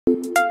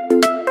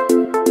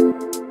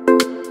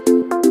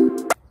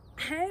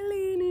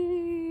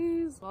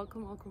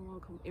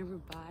welcome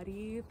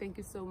everybody. Thank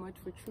you so much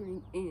for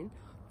tuning in.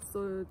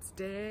 So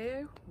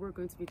today we're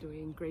going to be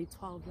doing grade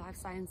 12 life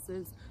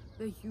sciences,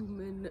 the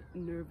human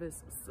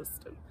nervous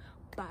system,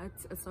 but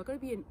it's not going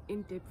to be an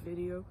in-depth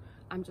video.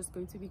 I'm just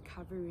going to be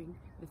covering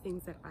the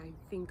things that I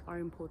think are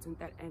important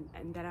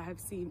and that I have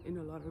seen in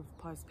a lot of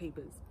past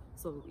papers.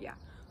 So yeah,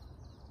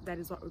 that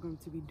is what we're going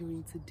to be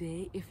doing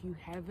today. If you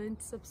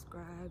haven't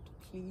subscribed,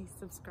 please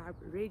subscribe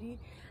already,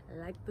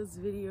 like this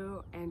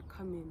video and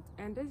comment,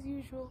 and as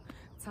usual,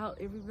 tell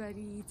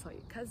everybody, tell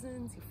your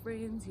cousins, your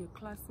friends, your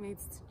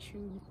classmates to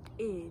tune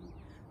in.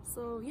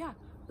 So yeah,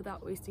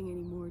 without wasting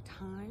any more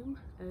time,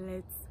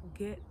 let's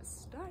get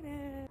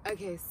started.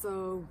 Okay,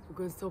 so we're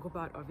going to talk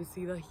about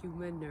obviously the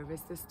human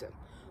nervous system,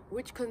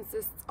 which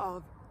consists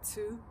of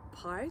two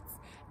parts,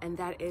 and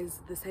that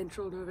is the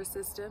central nervous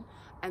system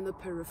and the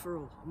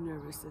peripheral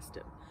nervous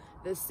system.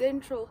 The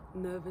central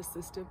nervous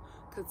system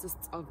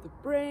consists of the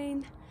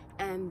brain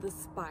and the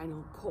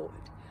spinal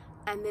cord,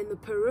 and then the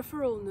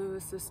peripheral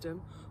nervous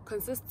system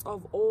consists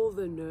of all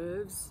the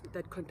nerves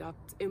that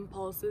conduct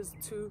impulses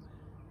to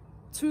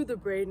the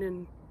brain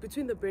and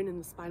between the brain and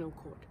the spinal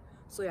cord.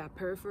 So yeah,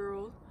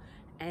 peripheral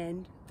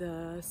and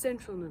the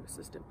central nervous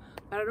system.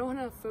 But I don't want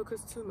to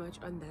focus too much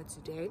on that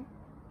today,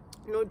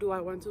 nor do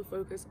I want to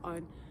focus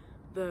on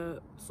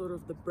the sort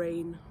of the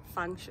brain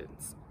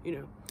functions,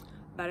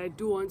 but I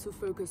do want to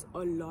focus a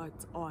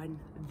lot on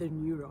the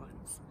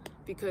neurons,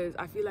 because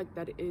I feel like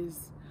that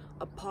is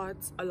a part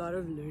a lot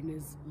of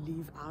learners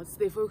leave out. So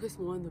they focus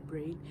more on the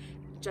brain,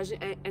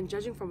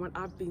 judging from what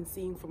I've been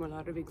seeing from a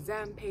lot of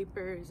exam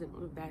papers and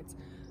all of that,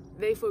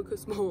 they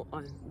focus more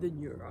on the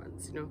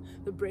neurons,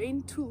 the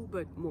brain too,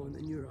 but more on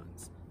the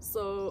neurons.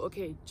 So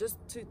okay, just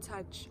to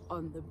touch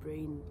on the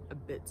brain a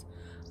bit,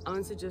 I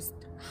want to just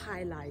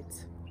highlight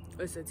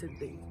a certain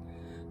thing.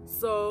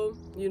 So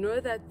you know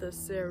that the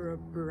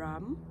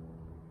cerebrum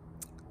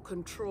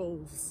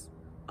controls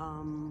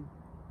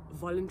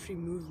voluntary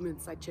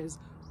movements such as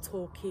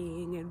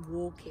talking and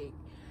walking,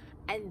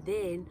 and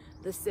then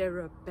the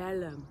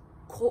cerebellum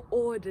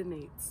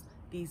coordinates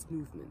these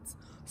movements.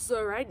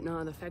 So right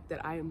now, the fact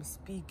that I am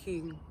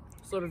speaking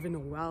sort of in a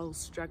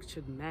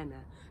well-structured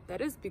manner,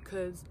 that is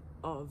because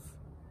of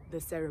the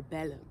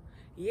cerebellum.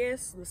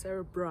 Yes, the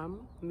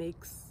cerebrum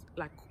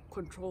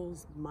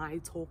controls my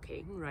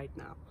talking right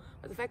now,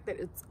 but the fact that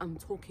I'm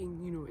talking,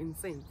 in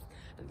sense,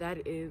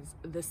 that is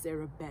the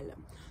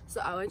cerebellum.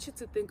 So I want you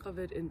to think of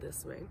it in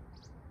this way.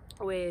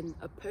 When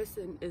a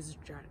person is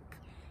drunk,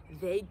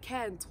 they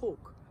can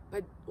talk,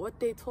 but what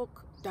they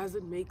talk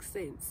doesn't make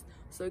sense.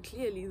 So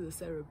clearly the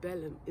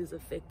cerebellum is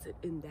affected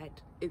in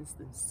that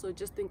instance. So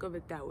just think of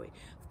it that way.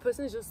 If a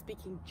person is just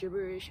speaking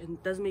gibberish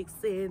and doesn't make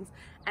sense,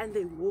 and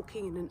they're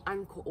walking in an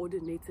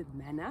uncoordinated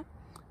manner,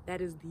 that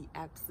is the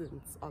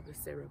absence of the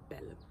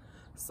cerebellum.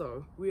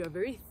 So we are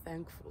very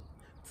thankful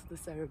to the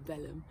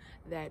cerebellum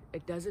that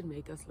it doesn't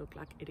make us look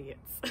like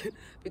idiots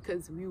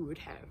because we would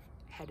have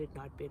had it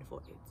not been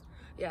for it.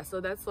 Yeah, so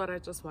that's what I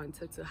just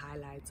wanted to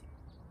highlight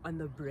on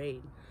the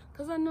brain,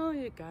 because I know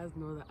you guys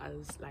know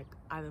the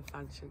other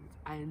functions.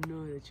 I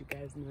know that you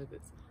guys know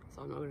this,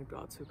 so I'm not going to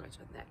dwell too much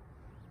on that.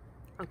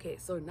 Okay,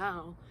 so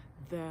now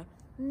the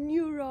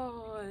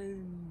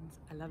neurons.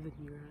 I love the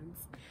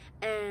neurons.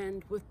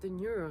 And with the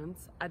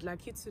neurons, I'd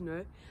like you to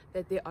know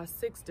that there are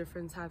 6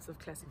 different types of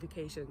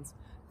classifications.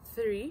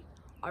 3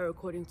 are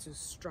according to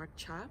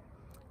structure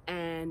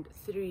and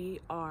 3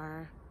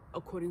 are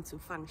according to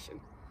function.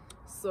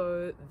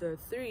 So the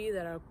 3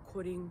 that are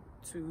according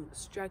to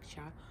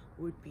structure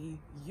would be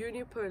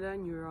unipolar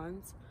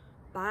neurons,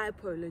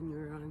 bipolar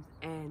neurons,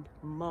 and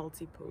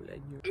multipolar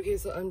neurons. Okay,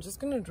 so I'm just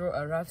gonna draw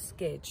a rough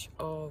sketch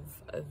of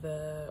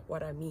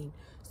what I mean.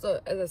 So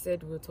as I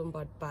said, we're talking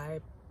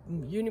about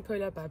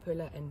unipolar,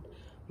 bipolar, and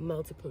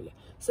multipolar.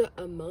 So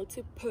a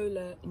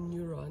multipolar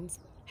neurons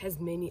has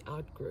many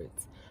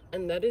outgrowths,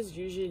 and that is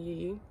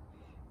usually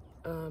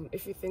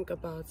if you think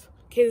about,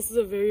 okay, this is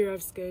a very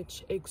rough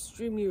sketch,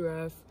 extremely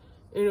rough,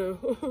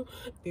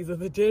 these are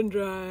the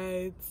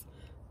dendrites,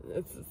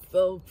 that's the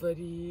cell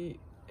body,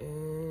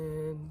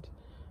 and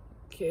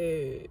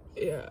okay,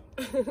 yeah,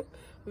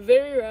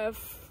 very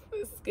rough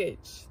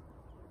sketch.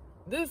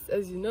 This,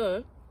 as you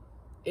know,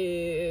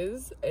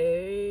 is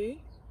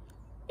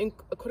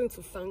according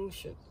to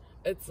function,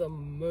 it's a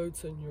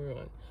motor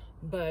neuron.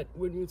 But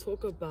when we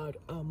talk about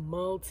a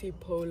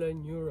multipolar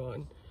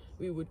neuron,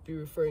 we would be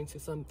referring to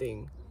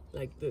something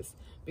like this,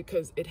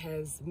 because it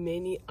has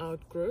many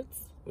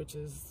outgrowths, which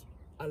is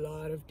a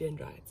lot of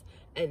dendrites,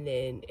 and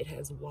then it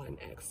has one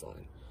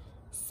axon.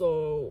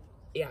 So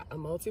yeah, a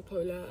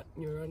multipolar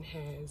neuron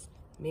has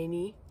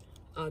many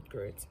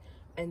outgrowths,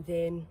 and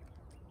then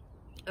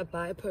a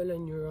bipolar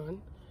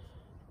neuron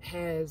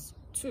has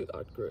 2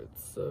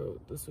 outgrowths. So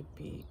this would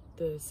be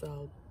the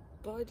cell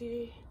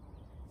body,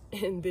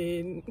 and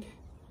then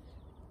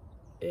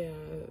yeah,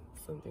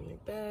 something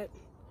like that.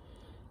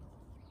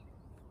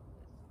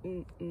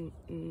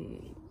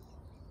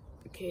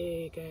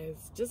 Okay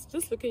guys, just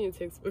look in your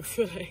textbooks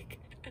for like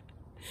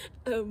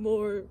a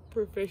more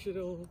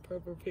professional,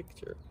 proper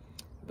picture.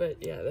 But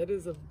yeah, that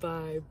is a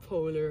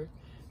bipolar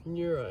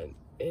neuron.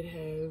 It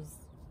has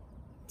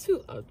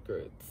 2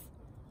 outgrowths,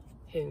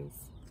 hence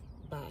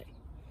bi.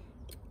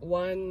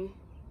 1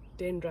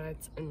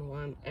 dendrite and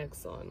 1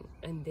 axon,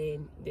 and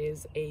then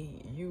there's a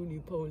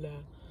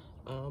unipolar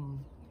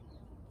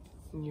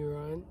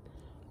neuron,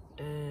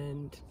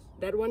 and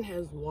that one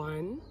has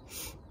 1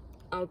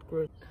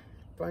 outgrowth,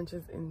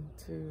 branches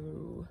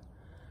into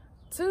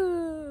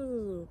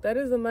 2. That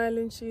is a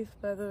myelin sheath,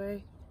 by the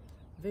way.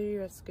 Very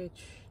rough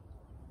sketch.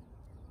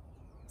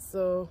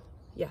 So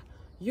yeah,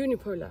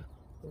 unipolar,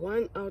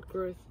 1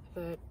 outgrowth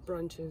that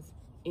branches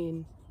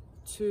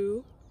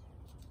into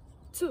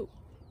 2.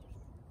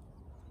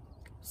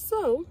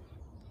 So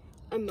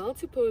a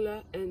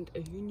multipolar and a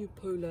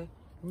unipolar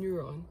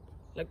neuron,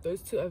 like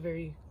those 2 are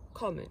very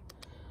common.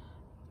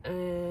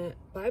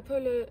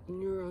 Bipolar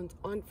neurons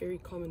aren't very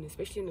common,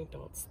 especially in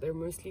adults. They're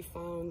mostly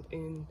found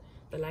in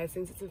the light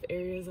sensitive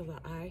areas of the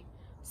eye.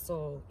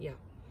 So yeah,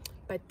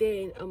 but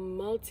then a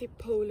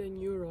multipolar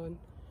neuron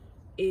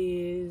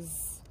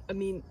is, a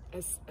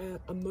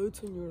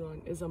motor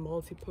neuron is a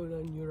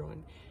multipolar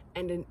neuron,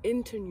 and an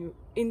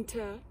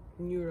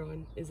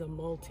interneuron is a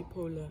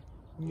multipolar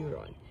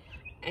neuron,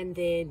 and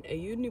then a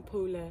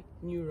unipolar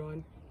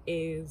neuron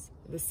is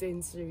the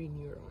sensory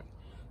neuron.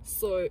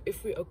 So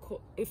if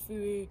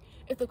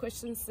the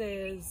question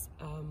says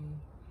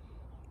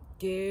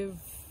give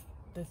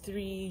the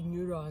 3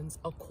 neurons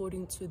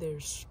according to their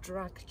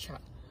structure,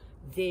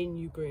 then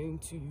you're going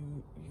to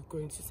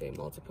say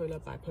multipolar,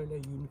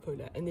 bipolar,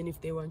 unipolar. And then if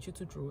they want you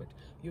to draw it,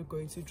 you're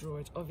going to draw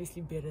it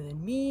obviously better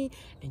than me,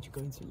 and you're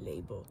going to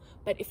label.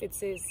 But if it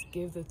says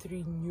give the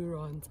 3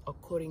 neurons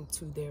according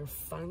to their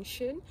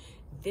function,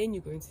 then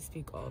you're going to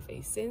speak of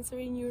a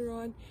sensory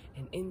neuron,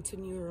 an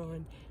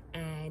interneuron,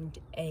 and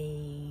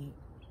a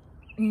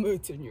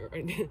motor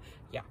neuron.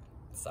 Yeah,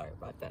 sorry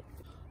about that.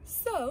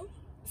 So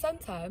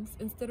sometimes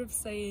instead of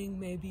saying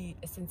maybe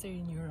a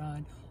sensory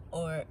neuron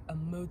or a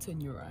motor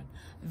neuron,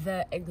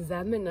 the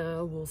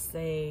examiner will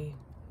say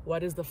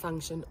what is the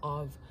function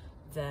of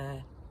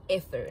the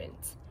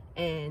efferent,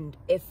 and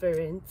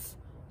efferent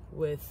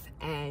with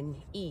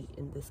an E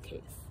in this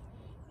case.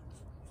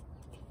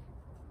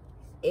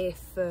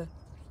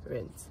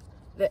 Efferent.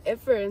 The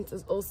efferent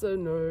is also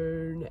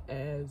known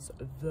as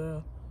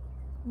the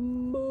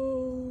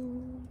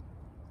motor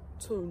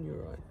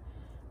neuron.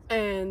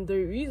 And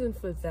the reason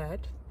for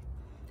that,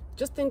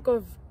 just think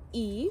of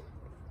E,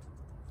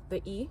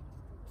 the E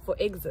for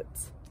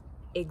exit.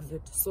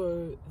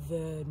 So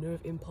the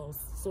nerve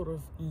impulse sort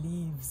of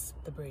leaves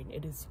the brain.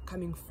 It is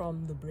coming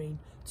from the brain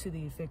to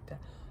the effector.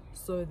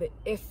 So the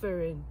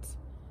efferent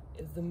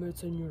is the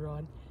motor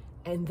neuron,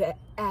 and the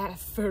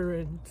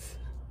afferent,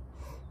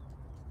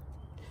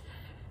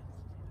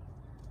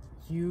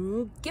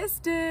 you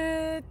guessed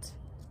it,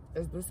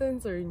 is the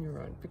sensory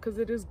neuron, because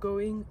it is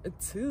going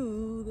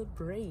to the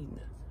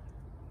brain.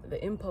 The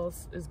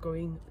impulse is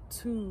going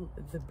to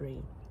the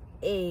brain.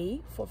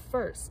 A for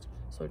first,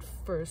 so it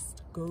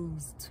first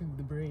goes to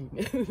the brain.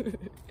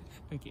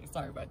 Okay,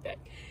 sorry about that.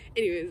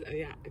 Anyways,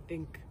 yeah, I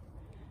think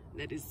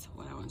that is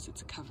what I wanted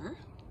to cover.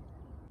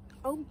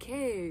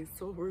 Okay,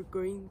 so we're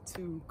going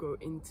to go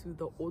into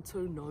the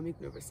autonomic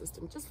nervous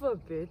system just for a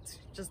bit,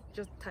 just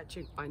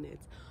touching on it.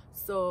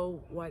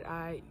 So what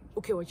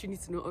you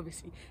need to know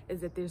obviously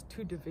is that there's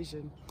 2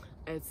 divisions.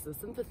 It's the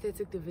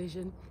sympathetic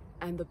division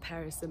and the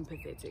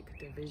parasympathetic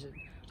division.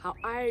 How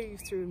I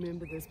used to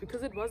remember this,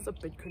 because it was a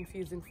bit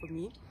confusing for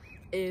me,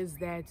 is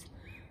that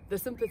the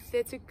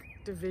sympathetic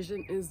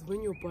division is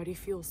when your body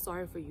feels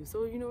sorry for you.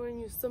 So, you know, when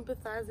you're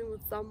sympathizing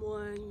with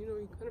someone, you know,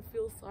 you kind of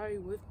feel sorry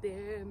with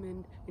them,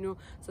 and, you know,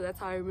 so that's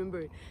how I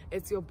remember it.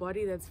 It's your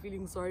body that's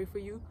feeling sorry for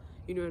you,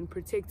 you know, and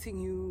protecting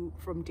you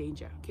from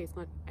danger. Okay, it's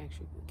not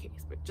actually the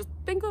case, but just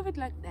think of it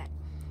like that.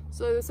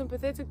 So the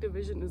sympathetic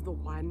division is the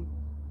one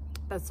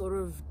that sort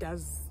of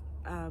does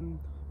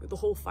the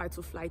whole fight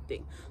or flight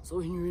thing. So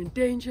when you're in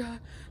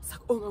danger, it's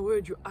like, oh my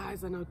word, your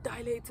eyes are now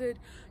dilated,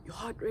 your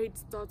heart rate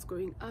starts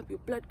going up, your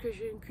blood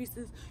pressure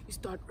increases, you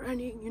start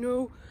running, you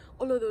know,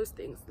 all of those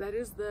things. That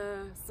is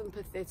the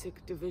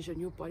sympathetic division.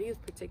 Your body is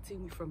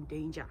protecting you from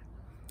danger.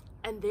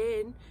 And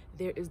then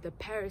there is the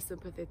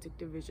parasympathetic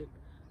division.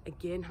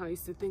 Again, how I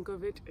used to think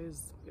of it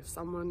is, if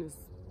someone is,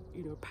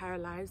 you know,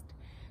 paralyzed,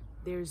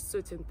 there's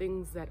certain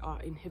things that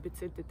are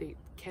inhibited that they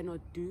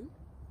cannot do,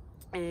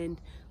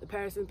 and the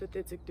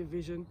parasympathetic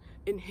division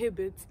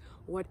inhibits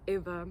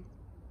whatever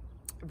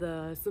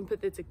the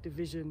sympathetic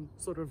division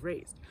sort of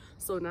raised.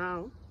 So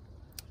now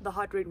the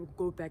heart rate will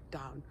go back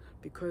down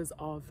because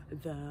of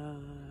the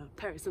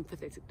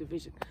parasympathetic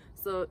division.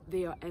 So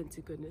they are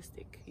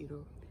antagonistic, you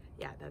know.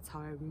 Yeah, that's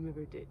how I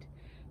remembered it.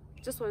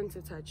 Just wanted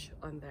to touch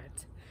on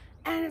that.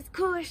 And it's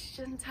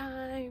question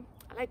time.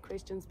 I like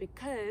questions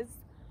because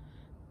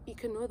you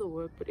can know the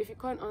work, but if you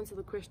can't answer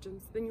the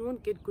questions, then you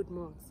won't get good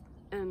marks.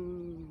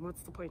 And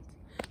what's the point?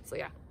 So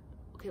yeah,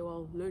 okay,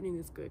 well, learning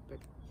is good, but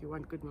you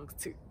want good marks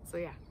too. So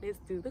yeah, let's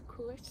do the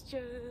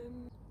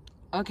question.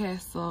 Okay,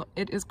 so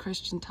it is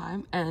question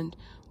time, and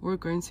we're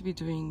going to be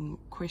doing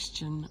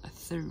question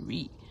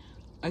 3.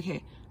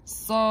 Okay,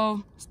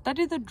 So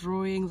study the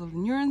drawings of the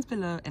neurons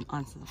below and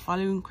answer the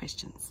following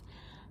questions.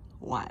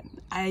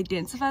 1.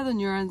 Identify the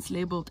neurons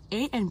labeled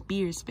A and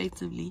B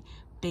respectively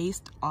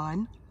based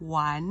on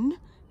 1.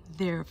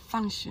 Their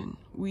function.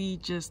 We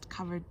just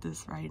covered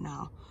this right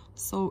now.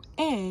 So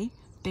A,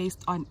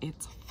 based on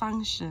its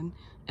function,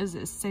 is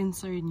a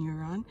sensory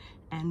neuron,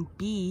 and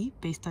B,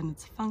 based on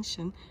its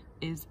function,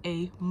 is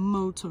a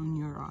motor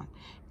neuron.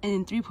 And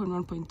in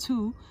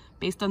 3.1.2,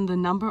 based on the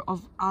number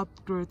of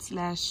outgrowth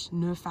 /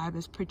 nerve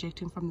fibers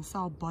projecting from the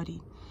cell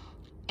body,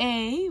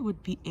 A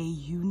would be a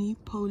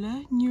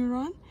unipolar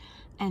neuron,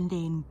 and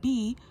then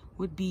B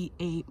would be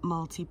a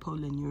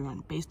multipolar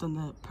neuron based on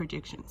the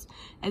projections.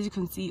 As you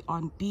can see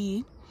on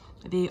B,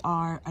 there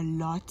are a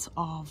lot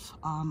of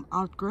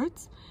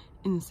outgrowths,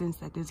 in the sense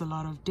that there's a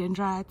lot of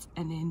dendrites,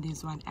 and then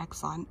there's one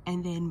axon.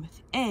 And then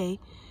with A,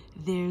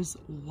 there's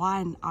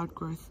one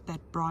outgrowth that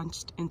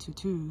branched into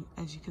 2,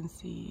 as you can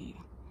see.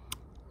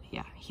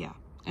 Yeah, here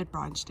it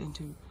branched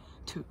into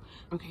 2.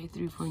 Okay,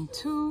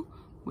 3.2.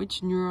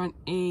 Which neuron,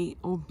 A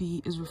or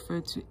B, is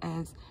referred to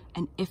as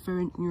an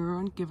efferent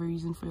neuron? Give a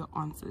reason for your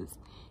answers.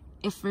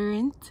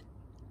 Efferent,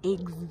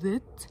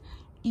 exit,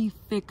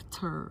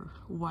 effector.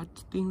 What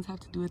things have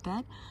to do with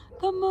that?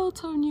 The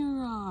motor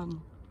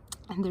neuron.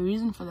 And the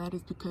reason for that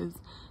is because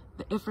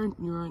the efferent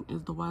neuron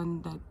is the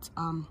one that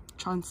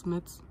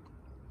transmits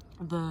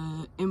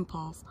the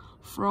impulse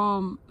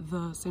from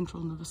the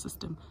central nervous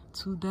system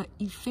to the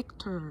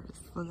effectors.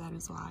 So that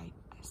is why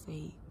I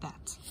say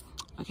that.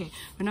 Okay,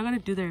 we're not going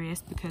to do the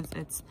rest because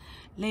it's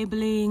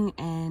labeling,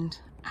 and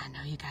I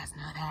know you guys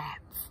know that.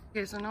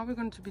 Okay, so now we're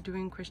going to be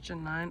doing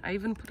question 9. I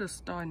even put a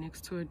star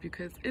next to it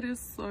because it is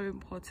so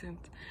important.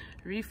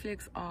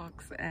 Reflex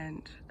arcs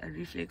and a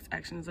reflex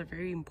action is a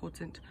very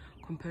important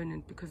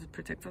component because it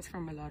protects us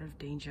from a lot of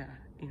danger,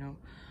 you know.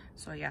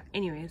 So yeah,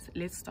 anyways,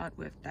 let's start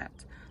with that.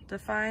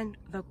 Define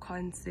the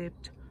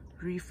concept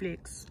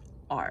reflex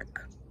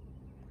arc.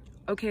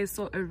 Okay,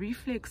 so a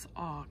reflex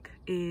arc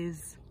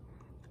is,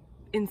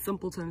 in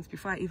simple terms,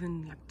 before I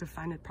even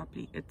define it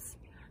properly,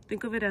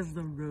 think of it as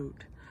the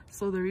road.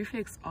 So the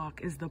reflex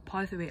arc is the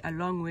pathway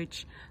along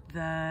which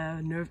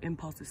the nerve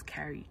impulse is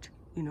carried,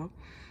 you know.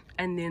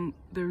 And then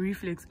the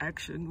reflex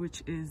action,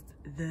 which is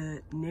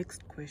the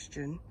next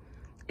question,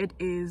 it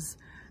is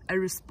a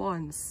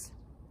response.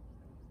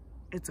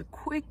 It's a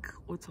quick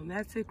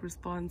automatic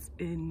response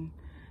in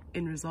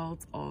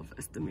result of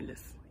a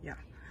stimulus. Yeah.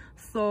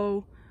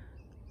 So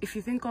if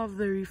you think of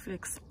the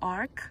reflex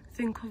arc,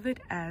 think of it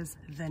as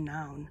the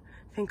noun.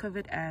 Think of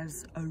it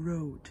as a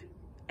road,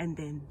 and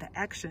then the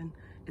action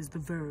is the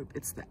verb.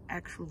 It's the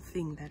actual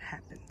thing that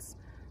happens,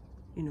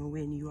 you know,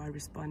 when you are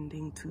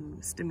responding to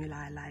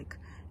stimuli, like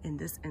in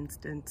this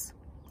instance,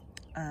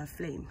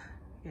 flame,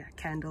 yeah,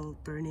 candle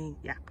burning,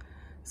 yeah.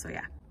 So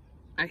yeah,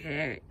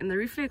 okay, in the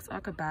reflex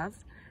arc above,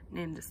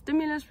 name the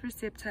stimulus,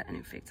 receptor,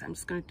 and effector. I'm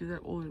just going to do that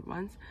all at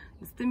once.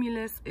 The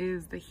stimulus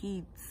is the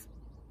heat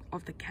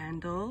of the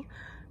candle,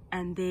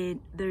 and then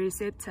the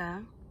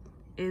receptor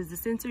is the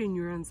sensory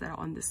neurons that are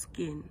on the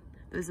skin.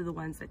 Those are the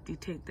ones that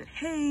detect that,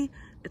 hey,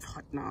 it's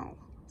hot now.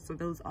 So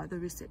those are the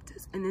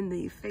receptors. And then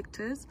the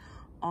effectors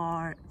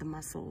are the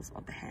muscles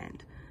of the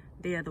hand.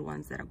 They are the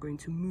ones that are going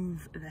to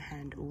move the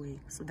hand away.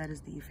 So that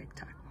is the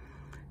effector.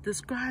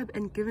 Describe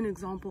and give an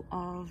example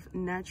of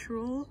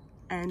natural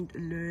and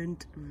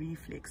learned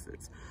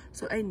reflexes.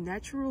 So a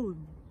natural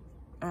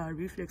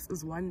reflex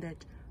is one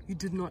that you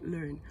did not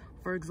learn.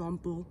 For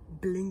example,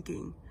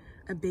 blinking.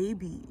 A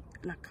baby,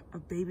 like a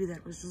baby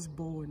that was just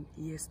born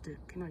yesterday,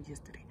 not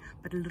yesterday,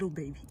 but a little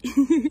baby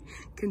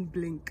can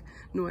blink.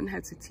 No one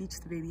had to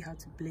teach the baby how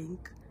to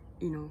blink.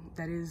 You know,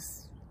 that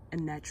is a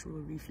natural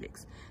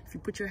reflex. If you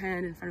put your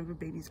hand in front of a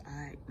baby's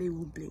eye, they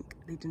will blink.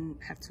 They didn't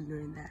have to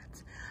learn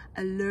that.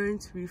 A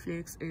learned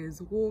reflex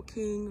is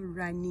walking,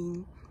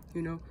 running.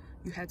 You know,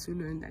 you had to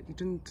learn that. You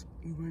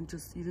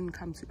didn't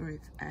come to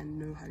earth and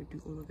know how to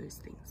do all of those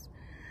things.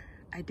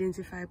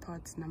 Identify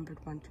parts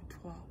numbered 1 to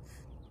 12.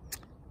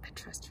 I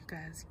trust you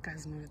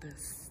guys know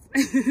this.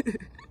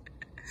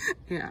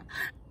 Yeah,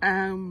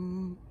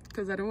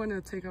 because I don't want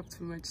to take up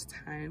too much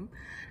time.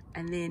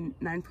 And then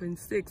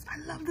 9.6, I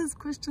love this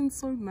question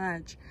so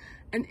much.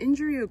 An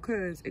injury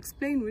occurs.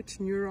 Explain which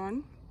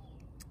neuron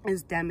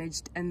is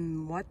damaged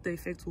and what the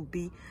effect will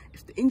be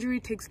if the injury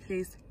takes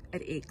place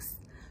at X.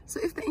 So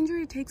if the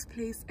injury takes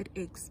place at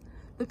X,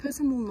 the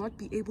person will not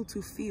be able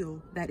to feel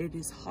that it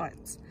is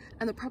hot.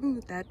 And the problem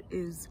with that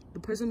is the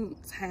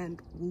person's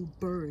hand will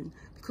burn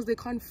because they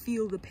can't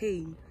feel the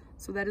pain.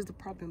 So that is the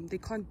problem. They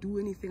can't do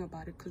anything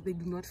about it because they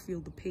do not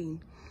feel the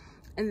pain.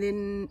 And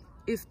then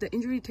if the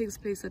injury takes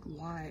place at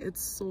Y,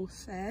 it's so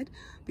sad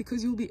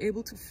because you'll be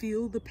able to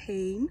feel the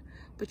pain,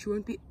 but you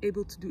won't be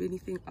able to do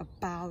anything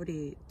about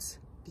it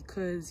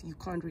because you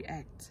can't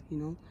react, you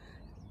know.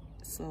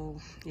 So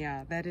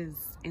yeah, that is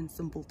in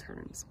simple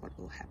terms what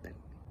will happen.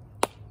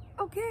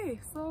 Okay,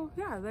 so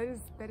yeah,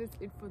 that is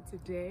it for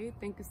today.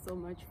 Thank you so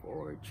much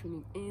for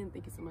tuning in.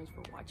 Thank you so much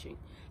for watching.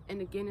 And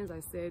again, as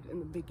I said in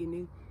the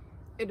beginning,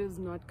 it is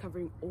not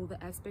covering all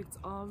the aspects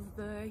of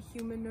the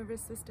human nervous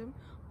system.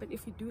 But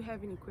if you do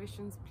have any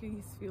questions,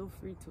 please feel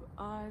free to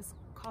ask,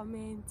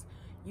 comment.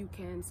 You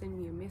can send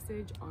me a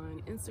message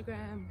on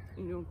Instagram,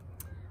 you know.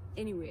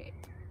 Anyway,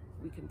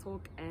 we can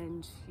talk,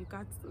 and you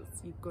got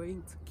this. You're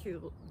going to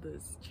kill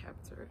this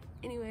chapter.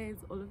 Anyways,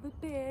 all of the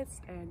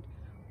best, and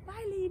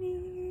bye,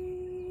 ladies.